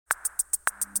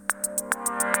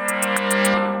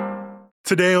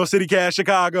Today on CityCast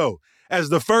Chicago, as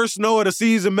the first snow of the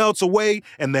season melts away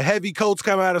and the heavy coats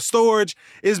come out of storage,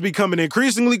 it's becoming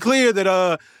increasingly clear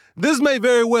that this may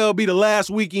very well be the last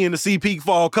weekend to see peak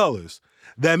fall colors.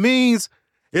 That means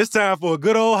it's time for a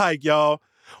good old hike, y'all.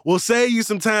 We'll save you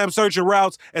some time searching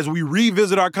routes as we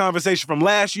revisit our conversation from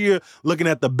last year, looking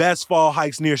at the best fall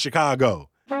hikes near Chicago.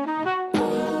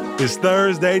 It's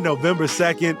Thursday, November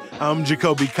 2nd. I'm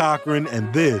Jacoby Cochran,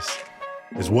 and this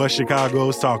is what Chicago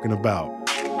is talking about.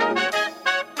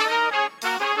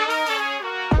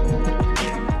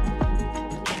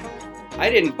 I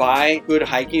didn't buy good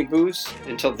hiking boots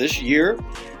until this year.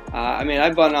 I've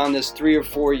been on this 3 or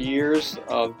 4 years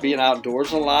of being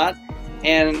outdoors a lot,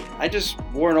 and I just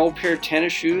wore an old pair of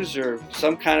tennis shoes or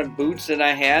some kind of boots that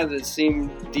I had that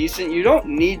seemed decent. You don't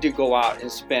need to go out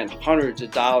and spend hundreds of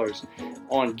dollars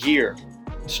on gear.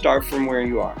 Start from where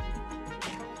you are.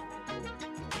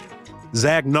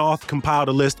 Zach North compiled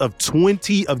a list of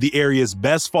 20 of the area's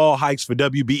best fall hikes for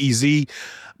WBEZ.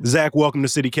 Zach, welcome to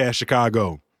CityCast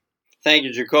Chicago. Thank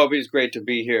you, Jacoby. It's great to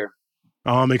be here.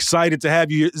 I'm excited to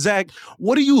have you. Zach,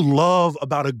 what do you love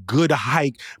about a good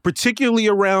hike, particularly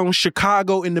around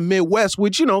Chicago in the Midwest,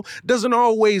 which, doesn't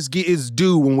always get its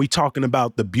due when we're talking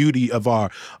about the beauty of our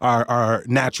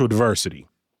natural diversity?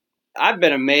 I've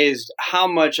been amazed how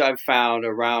much I've found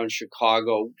around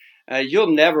Chicago.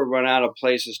 You'll never run out of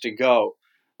places to go.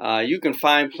 You can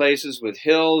find places with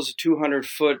hills,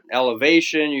 200-foot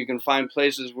elevation. You can find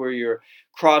places where you're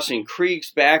crossing creeks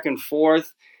back and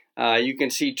forth. You can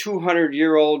see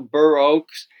 200-year-old bur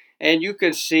oaks, and you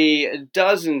can see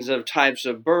dozens of types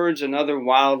of birds and other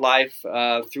wildlife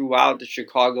throughout the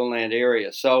Chicagoland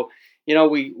area. So,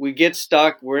 we get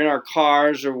stuck, we're in our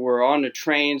cars or we're on the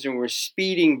trains and we're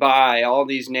speeding by all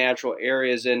these natural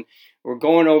areas, and we're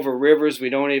going over rivers we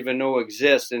don't even know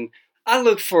exist. And I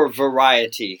look for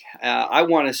variety. I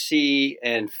want to see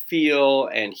and feel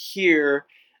and hear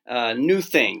new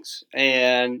things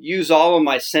and use all of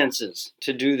my senses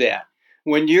to do that.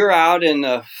 When you're out in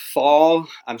the fall,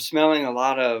 I'm smelling a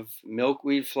lot of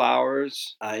milkweed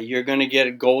flowers. You're going to get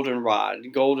a goldenrod.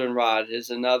 Goldenrod is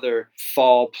another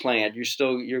fall plant.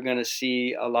 You're going to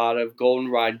see a lot of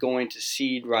goldenrod going to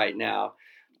seed right now.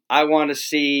 I want to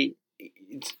see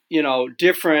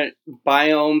different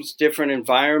biomes, different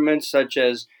environments, such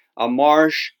as a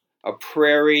marsh, a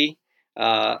prairie,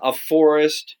 a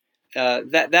forest.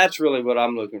 That's really what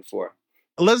I'm looking for.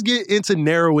 Let's get into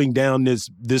narrowing down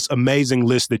this amazing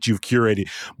list that you've curated.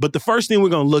 But the first thing we're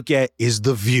going to look at is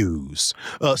the views.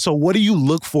 So what do you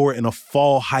look for in a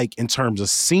fall hike in terms of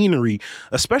scenery,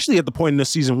 especially at the point in the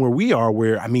season where we are,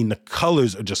 where, the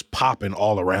colors are just popping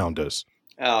all around us?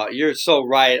 Oh, you're so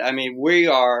right.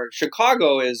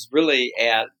 Chicago is really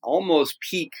at almost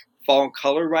peak fall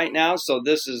color right now. So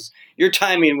your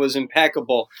timing was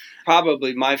impeccable.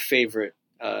 Probably my favorite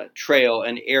trail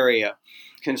and area,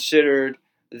 considered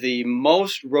the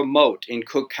most remote in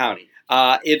Cook County.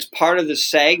 It's part of the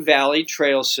Sag Valley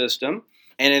Trail System,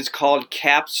 and it's called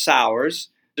Cap Sours.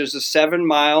 There's a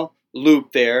 7-mile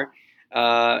loop there.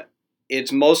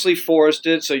 It's mostly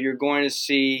forested, so you're going to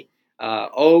see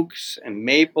oaks and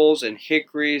maples and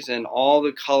hickories and all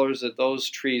the colors that those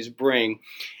trees bring.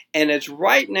 And it's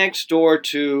right next door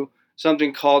to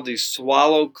something called the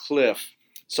Swallow Cliff.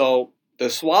 So the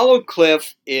Swallow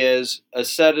Cliff is a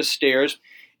set of stairs.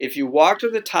 If you walk to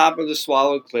the top of the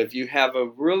Swallow Cliff, you have a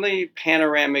really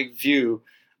panoramic view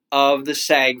of the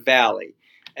Sag Valley.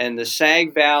 And the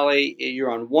Sag Valley, you're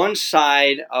on one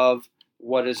side of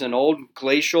what is an old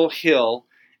glacial hill.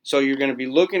 So you're going to be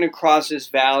looking across this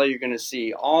valley. You're going to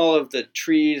see all of the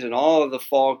trees and all of the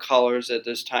fall colors at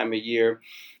this time of year.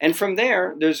 And from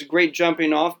there, there's great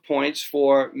jumping off points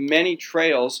for many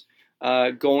trails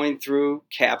going through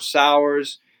Cap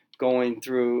Sours, going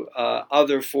through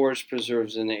other forest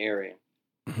preserves in the area.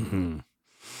 Mm-hmm.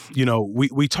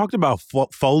 We talked about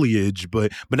foliage,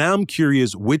 but now I'm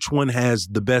curious, which one has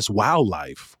the best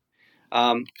wildlife?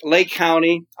 Lake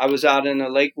County, I was out in the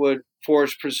Lakewood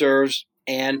Forest Preserves,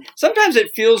 and sometimes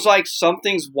it feels like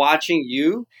something's watching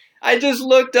you. I just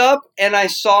looked up and I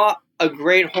saw a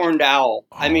great horned owl.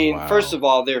 Wow. First of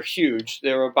all, they're huge.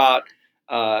 They're about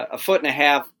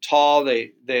 1.5 feet tall.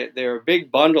 They're a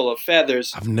big bundle of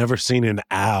feathers. I've never seen an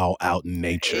owl out in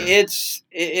nature. It's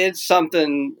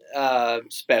something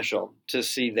special to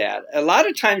see that. A lot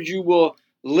of times you will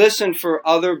listen for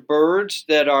other birds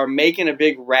that are making a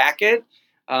big racket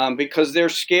because they're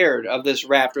scared of this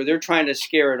raptor. They're trying to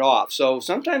scare it off. So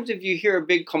sometimes if you hear a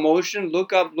big commotion,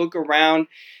 look up, look around,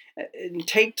 and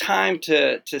take time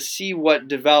to see what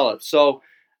develops. So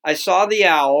I saw the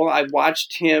owl. I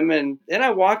watched him, and then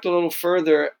I walked a little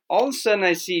further. All of a sudden,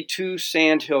 I see two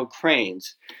sandhill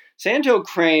cranes. Sandhill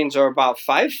cranes are about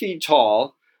 5 feet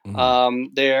tall.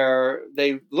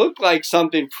 They look like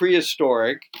something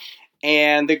prehistoric,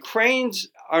 and the cranes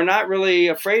are not really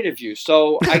afraid of you.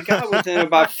 So I got within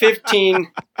about 15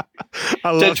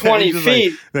 to 20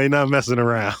 feet. Like, they're not messing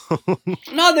around.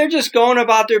 No, they're just going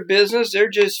about their business. They're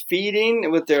just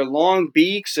feeding with their long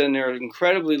beaks and their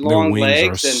incredibly long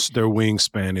legs. Their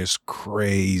wingspan is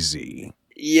crazy.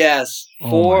 Yes,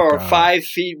 4 or 5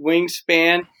 feet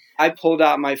wingspan. I pulled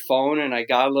out my phone and I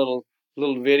got a little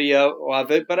video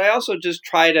of it. But I also just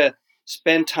try to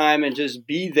spend time and just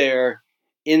be there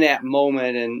in that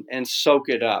moment and soak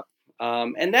it up.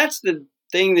 And that's the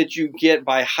thing that you get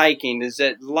by hiking, is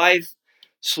that life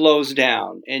slows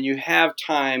down and you have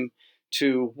time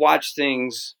to watch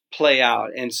things play out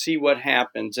and see what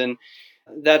happens. And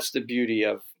that's the beauty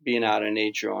of being out in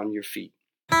nature on your feet.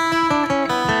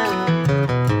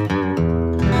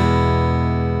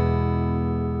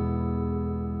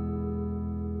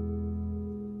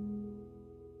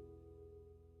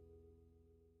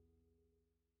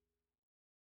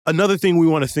 Another thing we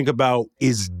want to think about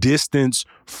is distance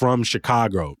from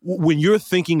Chicago. When you're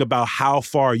thinking about how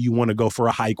far you want to go for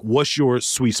a hike, what's your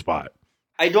sweet spot?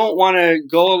 I don't want to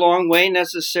go a long way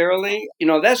necessarily.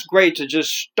 That's great to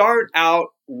just start out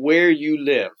where you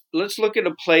live. Let's look at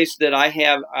a place that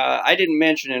I didn't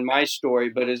mention in my story,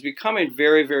 but is becoming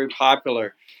very, very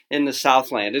popular in the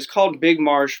Southland. It's called Big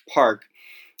Marsh Park.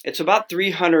 It's about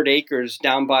 300 acres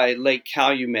down by Lake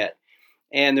Calumet.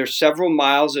 And there's several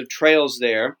miles of trails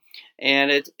there.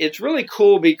 And it's really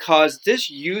cool because this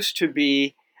used to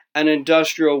be an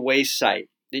industrial waste site.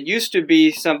 It used to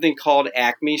be something called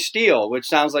Acme Steel, which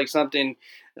sounds like something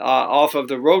off of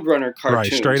the Roadrunner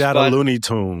cartoons. Right, straight out of Looney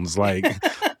Tunes, like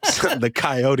the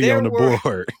coyote on the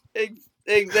board.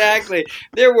 Exactly.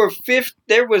 There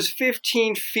was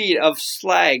 15 feet of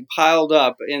slag piled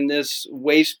up in this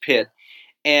waste pit.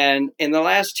 And in the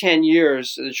last 10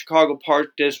 years, the Chicago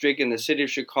Park District and the city of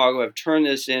Chicago have turned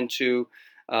this into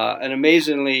an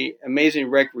amazing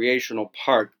recreational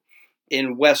park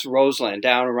in West Roseland,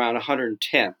 down around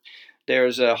 110th.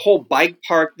 There's a whole bike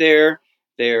park there.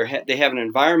 They have an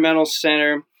environmental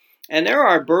center. And there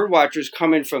are bird watchers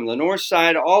coming from the north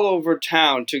side all over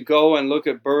town to go and look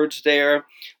at birds there,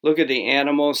 look at the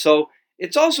animals. So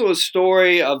it's also a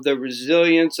story of the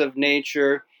resilience of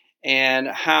nature and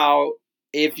how,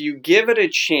 if you give it a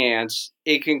chance,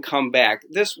 it can come back.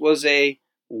 This was a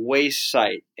waste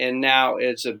site, and now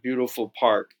it's a beautiful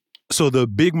park. So the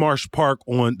Big Marsh Park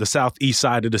on the southeast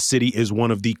side of the city is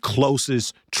one of the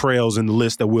closest trails in the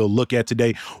list that we'll look at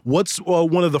today. What's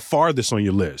one of the farthest on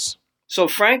your list? So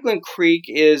Franklin Creek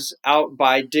is out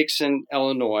by Dixon,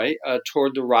 Illinois,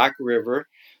 toward the Rock River.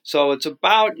 So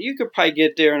you could probably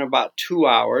get there in about 2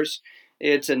 hours.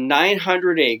 It's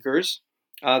 900 acres.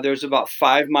 There's about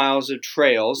 5 miles of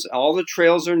trails. All the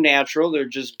trails are natural. They're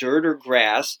just dirt or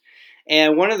grass.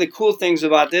 And one of the cool things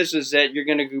about this is that you're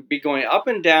going to be going up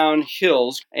and down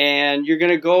hills, and you're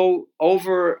going to go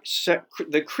over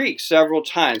the creek several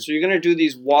times. So you're going to do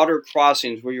these water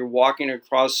crossings where you're walking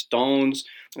across stones.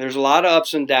 There's a lot of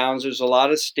ups and downs. There's a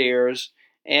lot of stairs.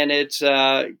 And it's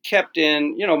kept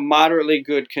in, moderately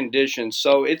good condition.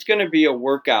 So it's going to be a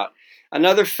workout.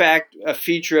 Another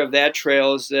feature of that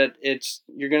trail is that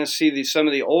you're going to see some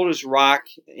of the oldest rock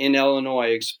in Illinois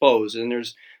exposed, and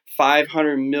there's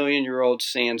 500 million year old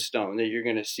sandstone that you're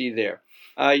going to see there.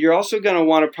 You're also going to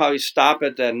want to probably stop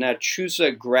at the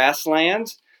Nachusa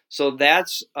grasslands. So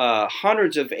that's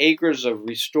hundreds of acres of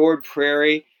restored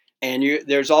prairie, and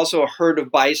there's also a herd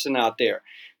of bison out there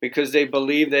because they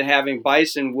believe that having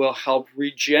bison will help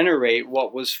regenerate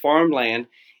what was farmland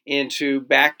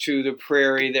back to the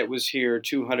prairie that was here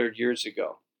 200 years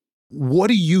ago. What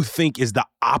do you think is the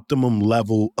optimum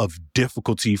level of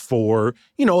difficulty for,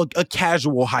 a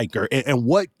casual hiker? And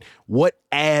what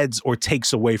adds or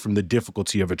takes away from the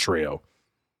difficulty of a trail?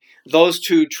 Those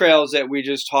two trails that we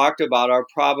just talked about are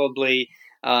probably,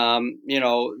 at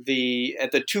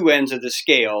the two ends of the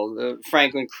scale. The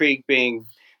Franklin Creek being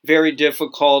very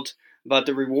difficult, but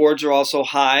the rewards are also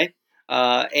high.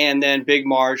 And then Big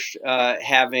Marsh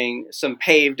having some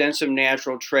paved and some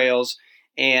natural trails.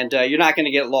 And you're not going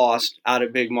to get lost out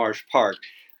of Big Marsh Park.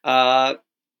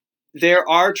 There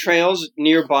are trails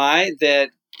nearby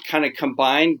that kind of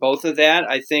combine both of that.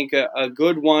 I think a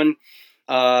good one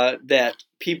that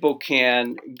people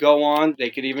can go on, they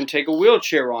could even take a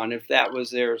wheelchair on if that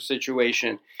was their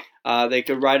situation. They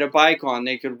could ride a bike on,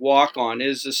 they could walk on,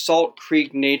 is the Salt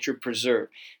Creek Nature Preserve.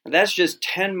 And that's just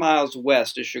 10 miles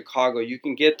west of Chicago. You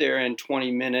can get there in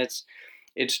 20 minutes.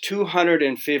 It's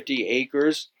 250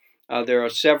 acres. There are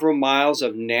several miles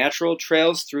of natural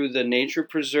trails through the nature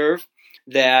preserve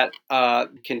that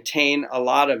contain a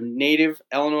lot of native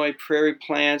Illinois prairie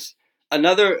plants.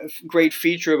 Another great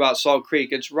feature about Salt Creek,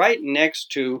 it's right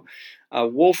next to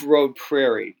Wolf Road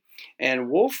Prairie. And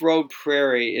Wolf Road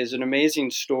Prairie is an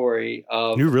amazing story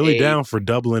of You're really down for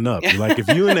doubling up. Like, if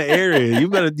you're in the area,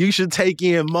 you should take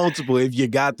in multiple if you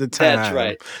got the time. That's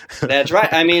right. That's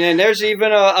right. I mean, and there's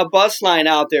even a bus line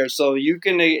out there, so you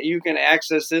can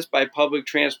access this by public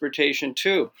transportation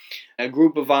too. A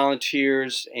group of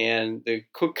volunteers and the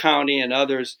Cook County and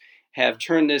others have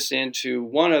turned this into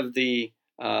one of the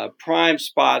prime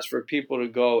spots for people to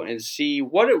go and see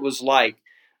what it was like,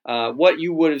 what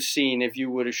you would have seen if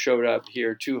you would have showed up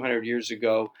here 200 years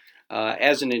ago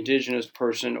as an indigenous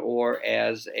person or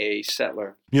as a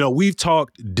settler. You know, we've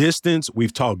talked distance,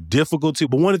 we've talked difficulty,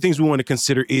 but one of the things we want to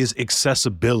consider is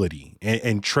accessibility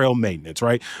and trail maintenance,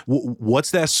 right?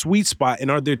 What's that sweet spot? And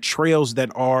are there trails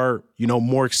that are,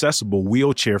 more accessible,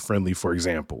 wheelchair friendly, for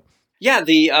example? Yeah,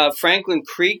 the Franklin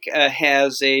Creek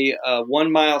has a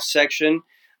 1 mile section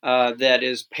that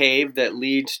is paved that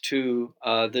leads to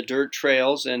the dirt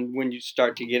trails, and when you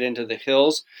start to get into the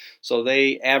hills, so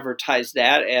they advertise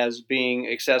that as being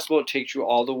accessible. It takes you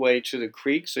all the way to the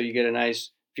creek, so you get a nice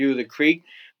view of the creek.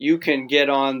 You can get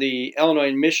on the Illinois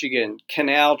and Michigan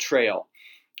Canal Trail,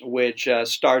 which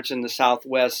starts in the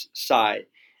southwest side,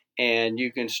 and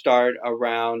you can start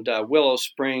around Willow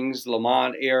Springs,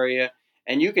 Lamont area,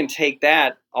 and you can take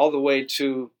that all the way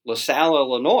to LaSalle,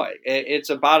 Illinois. It's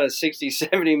about a 60,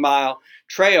 70-mile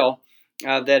trail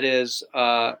that is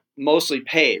mostly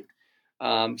paved.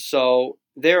 So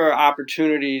there are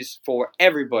opportunities for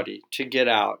everybody to get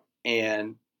out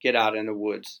in the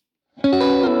woods.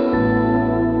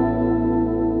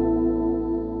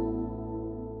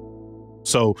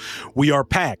 So we are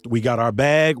packed. We got our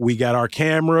bag, we got our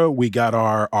camera, we got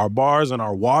our bars and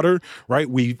our water, right?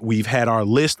 We've had our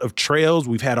list of trails,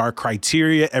 we've had our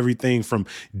criteria, everything from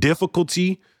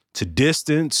difficulty to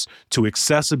distance to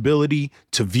accessibility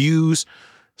to views.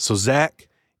 So Zach,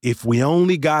 if we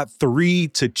only got 3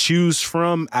 to choose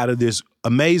from out of this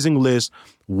amazing list,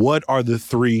 what are the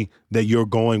 3 that you're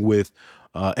going with?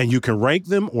 And you can rank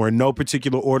them or in no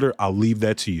particular order. I'll leave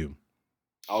that to you.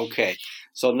 Okay.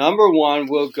 So number 1,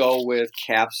 we'll go with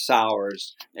Cap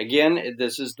Sours. Again,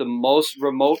 this is the most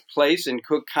remote place in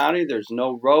Cook County. There's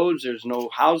no roads, there's no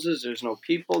houses, there's no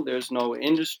people, there's no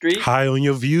industry. High on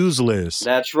your views list.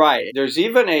 That's right. There's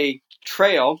even a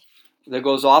trail that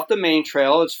goes off the main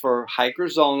trail. It's for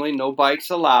hikers only, no bikes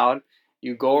allowed.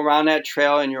 You go around that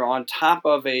trail and you're on top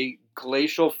of a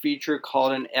glacial feature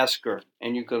called an esker.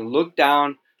 And you can look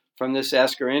down from this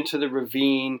esker into the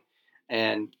ravine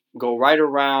and go right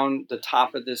around the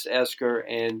top of this esker,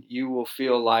 and you will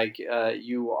feel like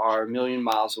you are a million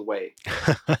miles away.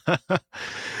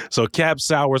 So Cap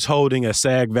Sours holding a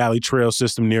Sag Valley Trail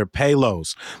system near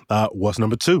Palos. What's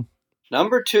number 2?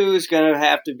 Number 2 is going to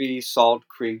have to be Salt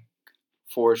Creek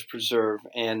Forest Preserve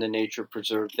and the nature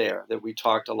preserve there that we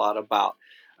talked a lot about.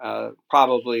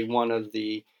 Probably one of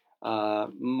the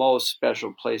most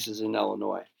special places in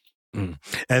Illinois.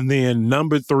 And then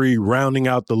number 3, rounding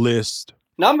out the list.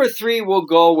 Number 3, we'll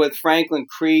go with Franklin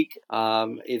Creek.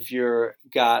 If you're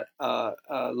got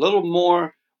a little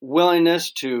more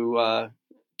willingness to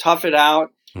tough it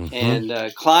out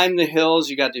and climb the hills,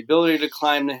 you got the ability to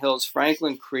climb the hills.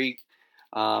 Franklin Creek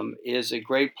is a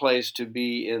great place to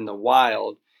be in the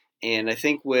wild. And I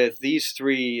think with these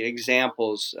 3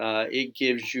 examples, it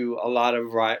gives you a lot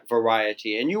of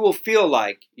variety. And you will feel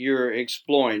like you're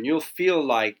exploring. You'll feel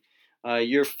like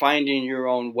you're finding your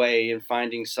own way and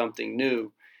finding something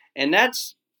new. And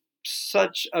that's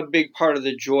such a big part of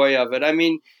the joy of it. I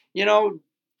mean,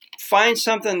 find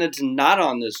something that's not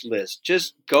on this list.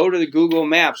 Just go to the Google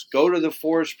Maps, go to the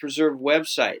Forest Preserve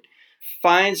website,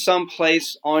 find some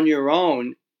place on your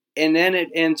own, and then it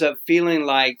ends up feeling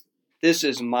like, this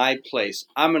is my place.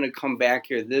 I'm going to come back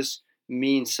here. This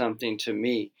means something to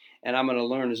me, and I'm going to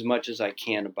learn as much as I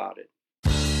can about it.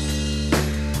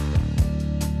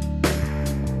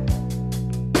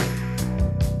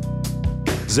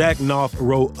 Zach Knopf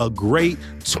wrote a great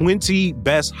 20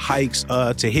 best hikes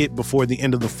to hit before the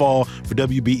end of the fall for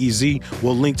WBEZ.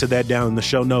 We'll link to that down in the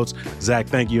show notes. Zach,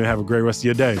 thank you and have a great rest of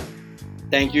your day.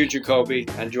 Thank you, Jacoby.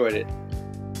 I enjoyed it.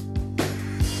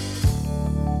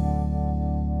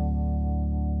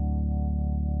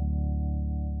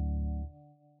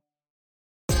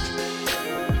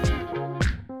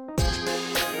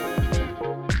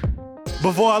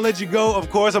 Before I let you go,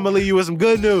 of course, I'm going to leave you with some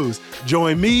good news.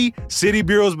 Join me, City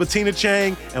Bureau's Bettina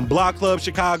Chang, and Block Club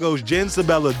Chicago's Jen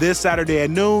Sabella this Saturday at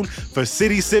noon for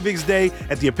City Civics Day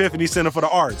at the Epiphany Center for the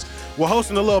Arts. We're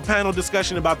hosting a little panel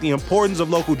discussion about the importance of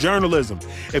local journalism.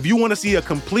 If you want to see a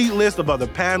complete list of other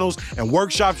panels and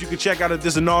workshops you can check out at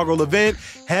this inaugural event,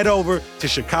 head over to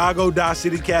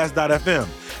chicago.citycast.fm.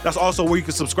 That's also where you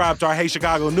can subscribe to our Hey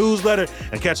Chicago newsletter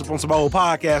and catch up on some old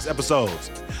podcast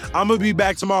episodes. I'm going to be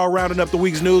back tomorrow rounding up the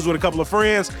week's news with a couple of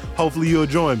friends. Hopefully you'll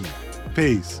join me.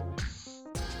 Peace.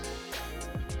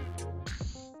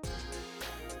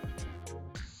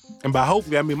 And by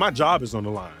hopefully, I mean my job is on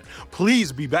the line.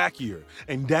 Please be back here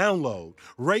and download,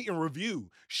 rate and review,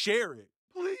 share it.